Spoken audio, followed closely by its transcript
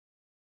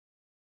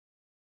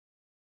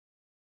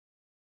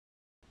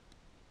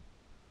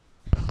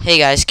Hey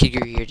guys,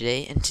 Kidguru here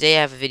today, and today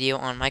I have a video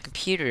on my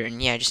computer,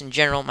 and yeah, just in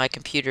general, my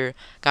computer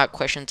got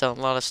questions on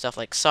a lot of stuff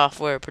like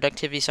software,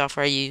 productivity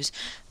software I use,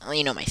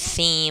 my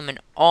theme, and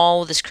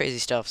all this crazy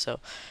stuff, so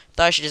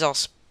thought I should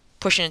just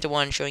push it into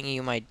one, showing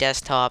you my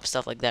desktop,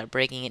 stuff like that,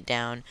 breaking it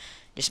down,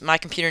 just my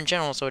computer in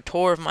general, so a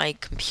tour of my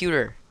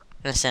computer,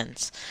 in a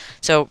sense.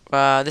 So,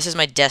 this is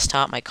my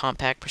desktop, my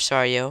compact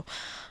Presario.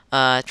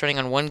 It's running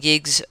on 1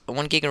 gig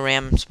of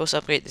RAM. I'm supposed to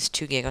upgrade this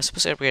 2 gig. I was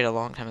supposed to upgrade it a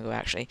long time ago,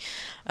 actually.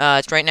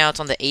 Right now it's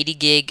on the 80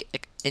 gig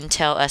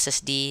Intel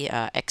SSD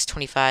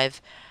X25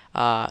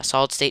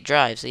 solid state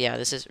drive. So yeah,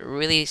 this is a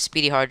really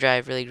speedy hard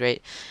drive, really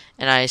great.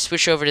 And I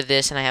switched over to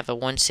this, and I have a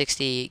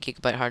 160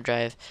 gigabyte hard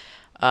drive.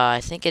 I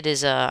think it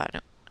is I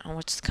don't, oh,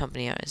 what's the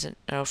company? Is it?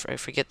 I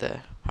forget the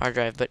hard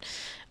drive, but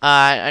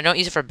I don't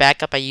use it for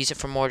backup. I use it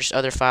for more just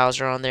other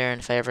files are on there,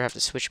 and if I ever have to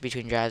switch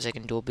between drives, I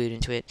can dual boot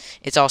into it.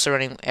 It's also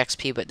running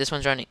XP, but this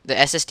one's running. The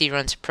SSD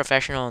runs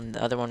professional, and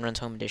the other one runs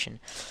home edition.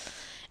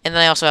 And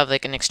then I also have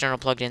like an external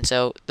plugged in.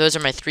 So those are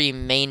my three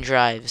main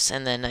drives.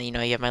 And then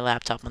you have my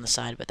laptop on the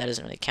side, but that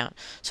doesn't really count.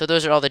 So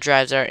those are all the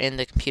drives that are in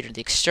the computer: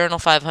 the external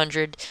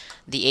 500,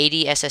 the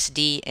 80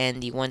 SSD,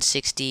 and the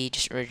 160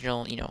 just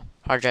original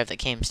hard drive that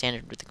came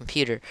standard with the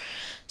computer.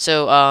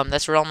 So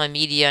that's where all my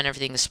media and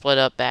everything is split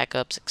up,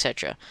 backups,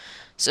 etc.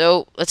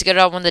 So let's get it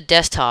out on the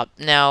desktop.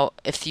 Now,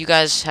 if you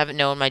guys haven't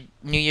known, my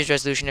New Year's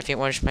resolution, if you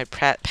watch my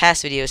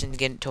past videos, and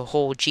get into a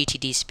whole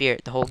GTD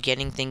spirit, the whole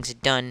getting things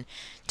done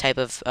type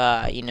of,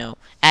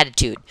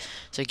 attitude.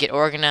 So get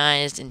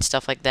organized and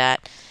stuff like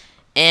that.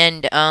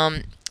 And,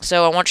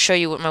 so I want to show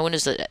you what my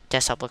Windows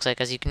desktop looks like.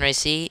 As you can already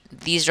see,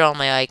 these are all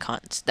my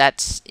icons.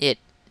 That's it,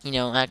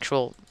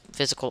 actual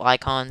physical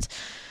icons.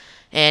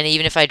 And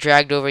even if I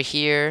dragged over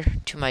here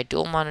to my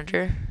dual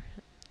monitor,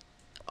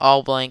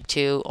 all blank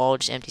too, all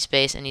just empty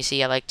space. And you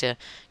see I like to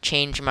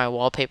change my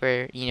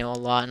wallpaper, a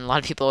lot. And a lot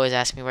of people always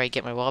ask me where I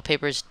get my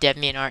wallpapers.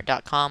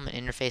 devmianart.com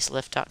and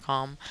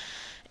interfacelift.com.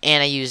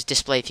 And I use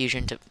Display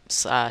Fusion to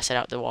set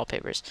out the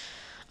wallpapers.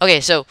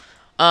 Okay, so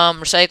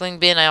recycling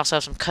bin. I also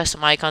have some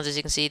custom icons, as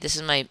you can see. This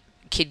is my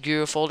Kid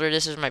Guru folder.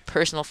 This is my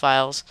personal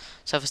files.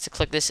 So if I was to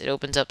click this, it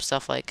opens up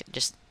stuff like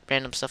just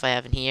random stuff I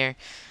have in here.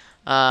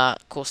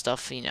 Cool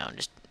stuff,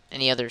 just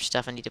any other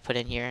stuff I need to put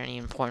in here, any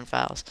important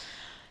files.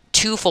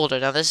 To folder.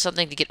 Now this is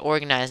something to get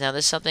organized. Now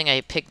this is something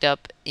I picked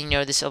up.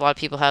 This a lot of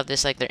people have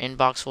this like their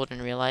inbox folder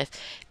in real life.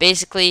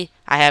 Basically,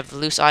 I have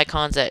loose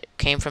icons that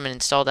came from an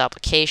installed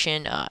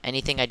application,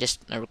 anything I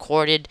just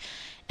recorded,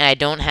 and I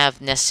don't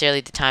have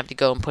necessarily the time to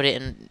go and put it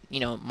in,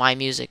 my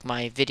music,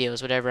 my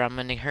videos, whatever. I'm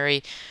in a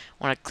hurry,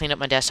 want to clean up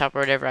my desktop or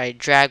whatever. I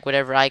drag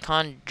whatever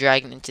icon,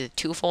 drag it into the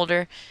to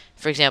folder.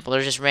 For example,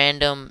 there's just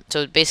random.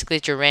 So basically,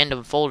 it's your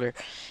random folder,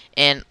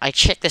 and I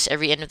check this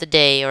every end of the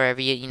day or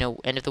every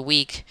end of the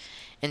week,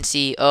 and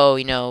see,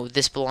 oh,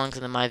 this belongs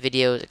in my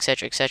videos,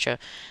 etc., etc.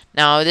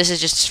 Now, this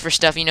is just for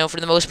stuff, for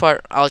the most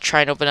part, I'll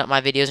try and open up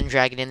my videos and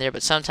drag it in there,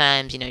 but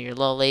sometimes, you're a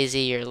little lazy,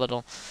 you're a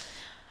little,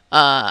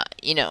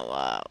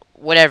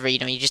 whatever, you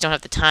just don't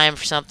have the time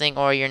for something,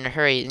 or you're in a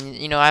hurry.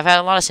 And, I've had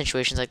a lot of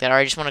situations like that, or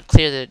I just want to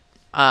clear the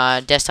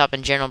desktop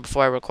in general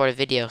before I record a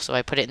video, so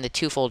I put it in the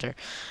to folder.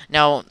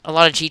 Now, a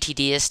lot of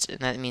GTDists, and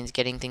that means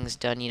getting things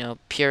done,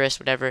 purist,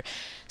 whatever.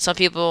 Some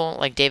people,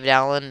 like David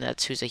Allen,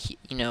 who's a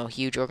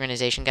huge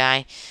organization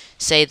guy,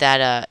 say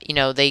that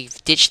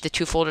they've ditched the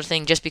to folder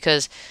thing just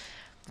because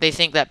they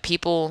think that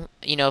people,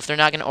 if they're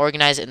not going to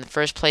organize it in the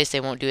first place, they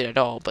won't do it at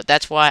all. But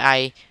that's why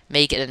I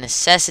make it a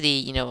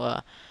necessity,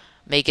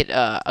 make it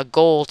a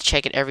goal to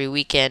check it every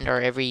weekend or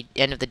every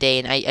end of the day,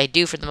 and I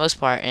do for the most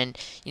part. And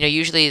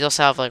usually they'll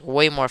have like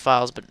way more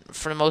files, but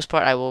for the most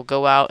part I will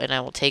go out and I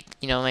will take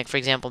like for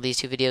example these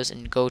two videos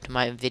and go to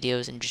my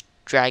videos and just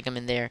drag them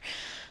in there.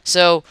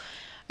 So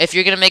if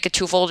you're gonna make a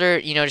to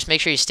folder, just make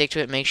sure you stick to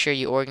it, make sure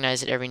you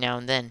organize it every now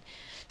and then.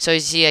 So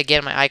as you see,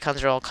 again, my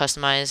icons are all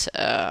customized.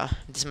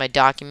 This is my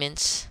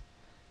documents,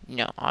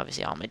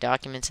 obviously all my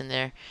documents in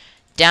there.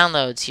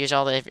 Downloads, here's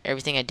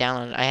everything I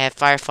downloaded. I have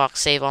Firefox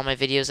save all my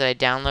videos that I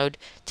download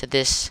to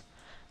this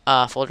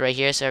folder right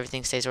here, so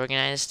everything stays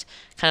organized,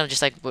 kind of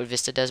just like what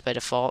Vista does by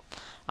default.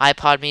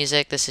 iPod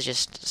music, this is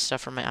just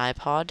stuff from my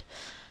iPod.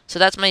 So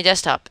that's my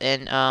desktop,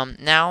 and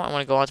now I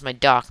want to go on to my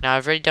dock. Now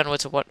I've already done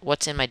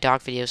what's in my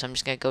dock video, so I'm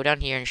just going to go down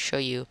here and show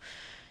you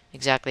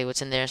exactly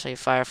what's in there. So you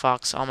have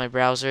Firefox, all my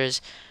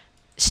browsers,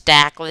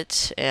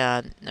 stacklets,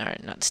 no,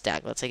 not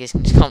stacklets, I guess you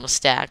can just call them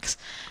stacks.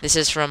 This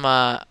is from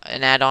an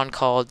add-on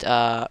called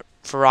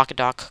for Rocket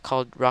Dock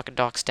called Rocket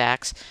Dock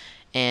Stacks,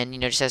 and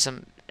just has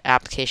some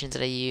applications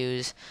that I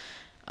use.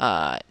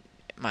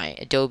 My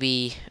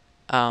Adobe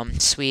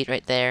suite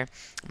right there,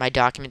 my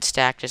document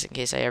stack, just in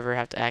case I ever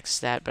have to access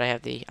that, but I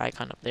have the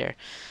icon up there,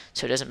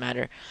 so it doesn't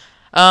matter.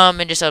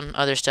 And just some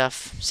other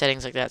stuff,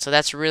 settings like that. So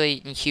that's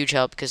really a huge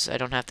help because I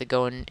don't have to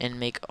go in and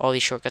make all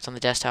these shortcuts on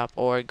the desktop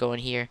or go in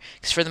here.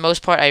 Because for the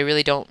most part, I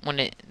really don't want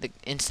the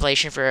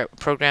installation for a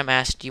program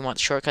asks, do you want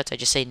shortcuts? I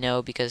just say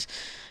no because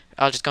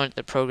I'll just go into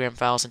the program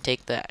files and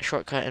take the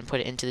shortcut and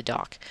put it into the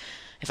dock.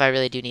 if I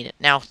really do need it.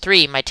 Now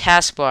 3, my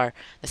taskbar.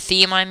 The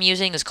theme I'm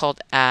using is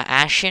called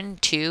Ashen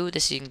 2.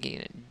 This you can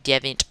get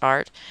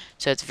DeviantArt.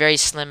 So it's very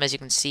slim, as you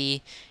can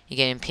see. You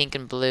get in pink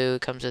and blue.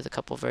 It comes with a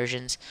couple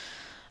versions.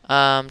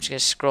 I'm just gonna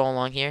scroll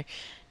along here.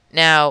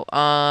 Now,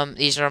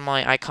 these are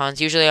my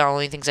icons. Usually, the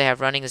only things I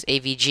have running is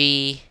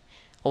AVG,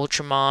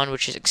 Ultramon,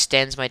 which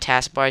extends my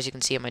taskbar. As you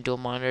can see on my dual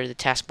monitor, the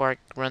taskbar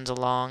runs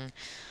along.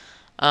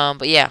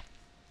 But yeah,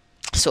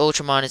 so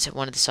Ultramon is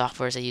one of the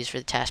softwares I use for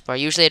the taskbar.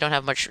 Usually, I don't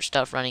have much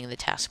stuff running in the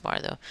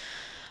taskbar though.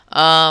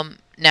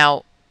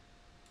 Now,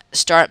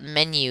 start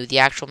menu, the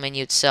actual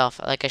menu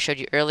itself. Like I showed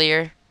you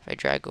earlier, if I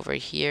drag over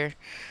here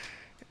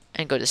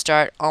and go to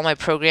start, all my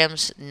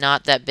programs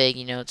not that big,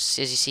 you know. It's,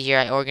 as you see here,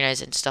 I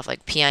organize it in stuff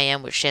like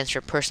PIM, which stands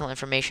for Personal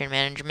Information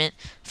Management,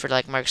 for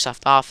like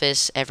Microsoft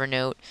Office,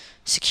 Evernote.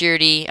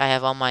 Security, I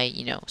have all my,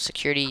 you know,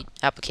 security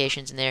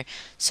applications in there.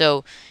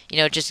 So, you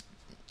know, just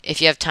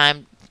if you have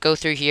time, go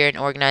through here and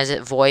organize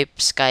it. VoIP,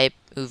 Skype,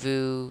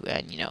 Uvu,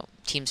 and, you know,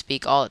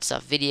 TeamSpeak, all that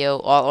stuff. Video,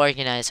 all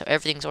organized. So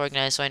everything's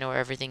organized, so I know where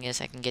everything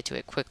is. I can get to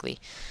it quickly.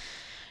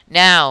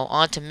 Now,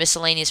 on to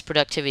miscellaneous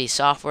productivity,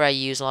 software I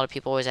use. A lot of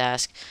people always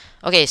ask.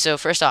 Okay, so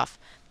first off,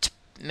 to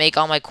make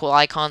all my cool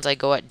icons, I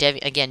go at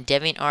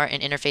DeviantArt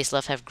and Interface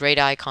Left have great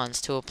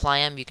icons. To apply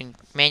them, you can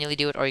manually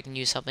do it, or you can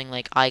use something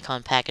like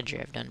Icon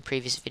Packager. I've done a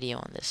previous video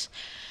on this.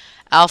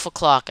 Alpha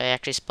Clock, I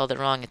actually spelled it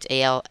wrong. It's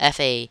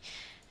ALFA.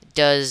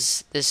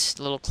 Does this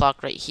little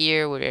clock right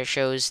here where it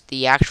shows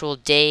the actual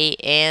day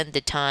and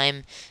the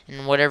time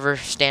in whatever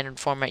standard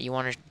format you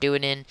want to do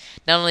it in.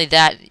 Not only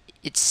that,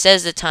 it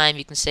says the time.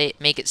 You can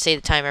make it say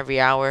the time every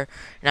hour,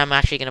 and I'm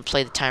actually going to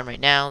play the time right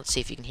now. Let's see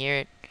if you can hear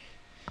it.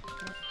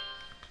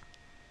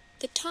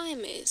 The time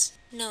is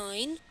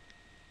 9:58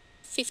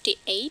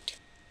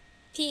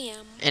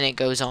 p.m. And it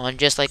goes on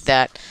just like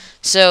that.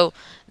 So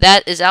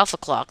that is Alpha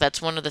Clock.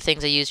 That's one of the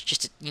things I use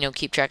just to, you know,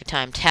 keep track of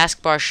time.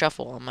 Taskbar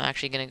Shuffle. I'm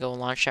actually going to go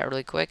launch that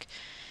really quick.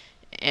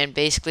 And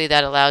basically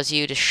that allows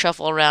you to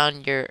shuffle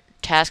around your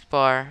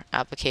taskbar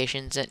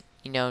applications that,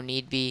 you know,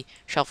 need be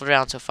shuffled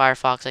around. So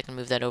Firefox, I can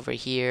move that over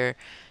here.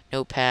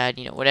 Notepad,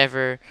 you know,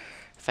 whatever.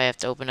 If I have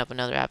to open up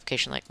another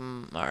application like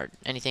or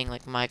anything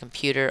like my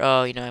computer,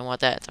 oh, you know, I want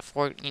that at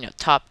the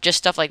top, just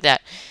stuff like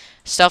that.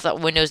 Stuff that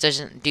Windows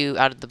doesn't do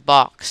out of the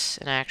box.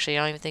 And actually,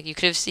 I don't even think you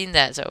could have seen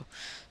that. So,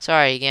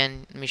 sorry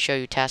again. Let me show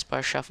you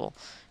taskbar shuffle.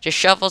 Just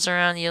shuffles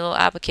around the little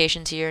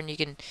applications here, and you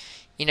can,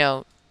 you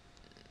know,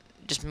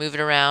 just move it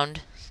around.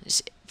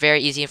 It's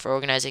very easy for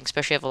organizing,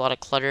 especially if you have a lot of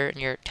clutter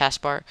in your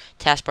taskbar.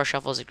 Taskbar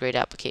shuffle is a great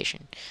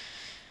application.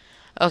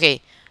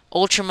 Okay,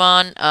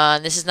 Ultramon.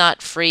 This is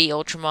not free.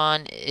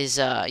 Ultramon is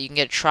you can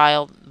get a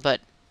trial, but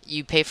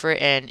you pay for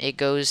it, and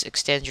it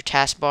extends your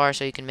taskbar,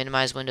 so you can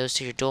minimize windows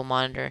to your dual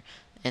monitor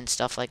and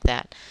stuff like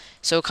that.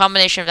 So a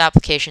combination of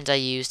applications I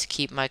use to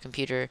keep my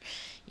computer,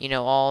 you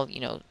know, all, you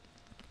know,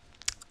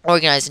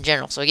 organized in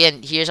general. So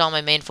again, here's all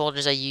my main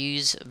folders I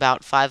use,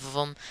 about 5 of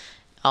them,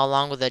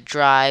 along with the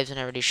drives. And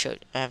I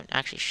haven't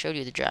actually showed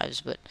you the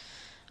drives, but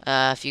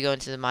if you go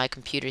into the My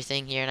Computer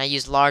thing here, and I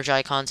use large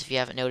icons if you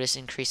haven't noticed,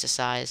 increase the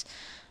size.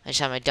 I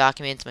just have my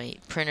documents, my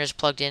printers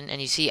plugged in,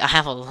 and you see I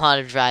have a lot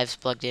of drives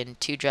plugged in.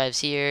 2 drives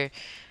here,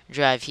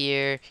 drive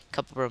here, a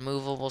couple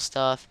removable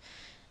stuff,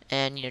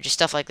 and, you know, just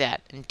stuff like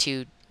that. And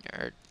 2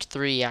 or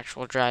 3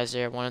 actual drives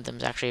there. One of them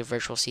is actually a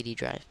virtual CD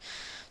drive.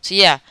 So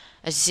yeah,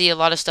 as you see, a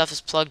lot of stuff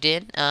is plugged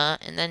in,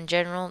 and then in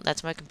general,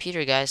 that's my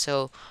computer, guys.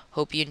 So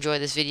hope you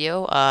enjoyed this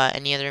video.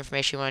 Any other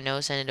information you want to know,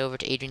 send it over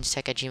to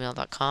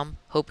adrianstech@gmail.com.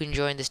 Hope you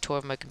enjoyed this tour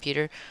of my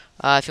computer.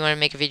 If you want to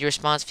make a video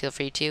response, feel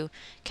free to.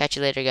 Catch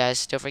you later,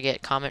 guys. Don't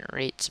forget, comment,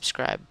 rate,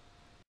 subscribe.